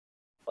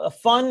A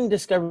fun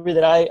discovery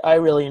that I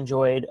really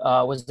enjoyed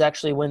was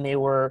actually when they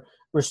were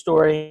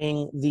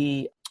restoring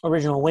the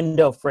original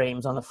window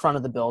frames on the front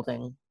of the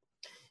building.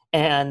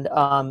 And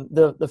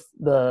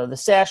the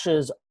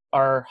sashes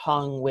are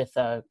hung with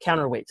a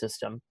counterweight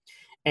system.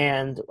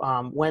 And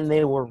when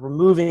they were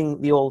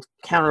removing the old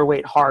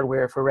counterweight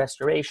hardware for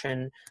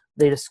restoration,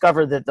 they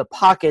discovered that the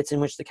pockets in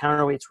which the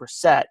counterweights were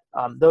set,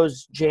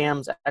 those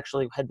jambs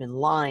actually had been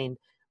lined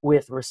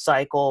with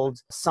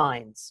recycled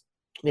signs,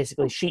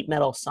 basically sheet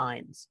metal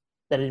signs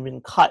that had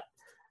been cut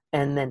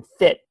and then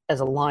fit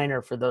as a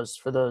liner for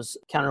those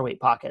counterweight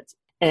pockets.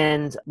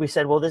 And we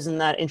said, well, isn't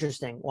that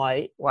interesting?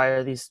 Why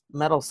are these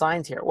metal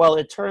signs here? Well,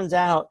 it turns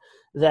out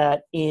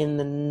that in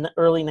the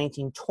early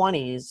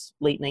 1920s,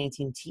 late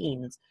 19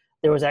 teens,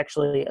 there was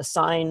actually a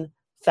sign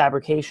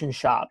fabrication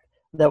shop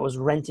that was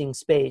renting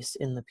space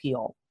in the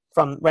Peale,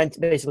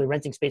 basically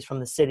renting space from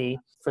the city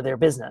for their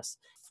business.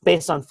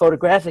 Based on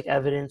photographic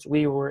evidence,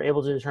 we were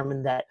able to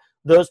determine that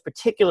those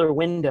particular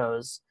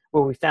windows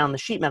where we found the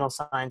sheet metal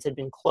signs had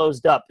been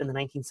closed up in the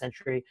 19th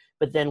century,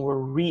 but then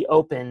were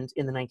reopened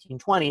in the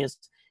 1920s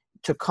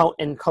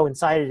and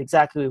coincided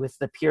exactly with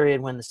the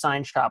period when the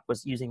sign shop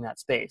was using that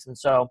space. And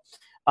so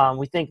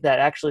we think that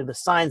actually the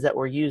signs that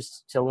were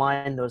used to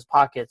line those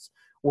pockets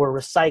were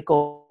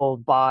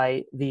recycled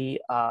by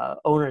the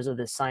owners of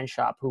this sign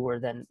shop, who were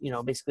then,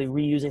 basically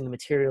reusing the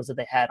materials that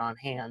they had on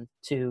hand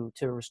to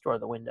restore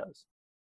the windows.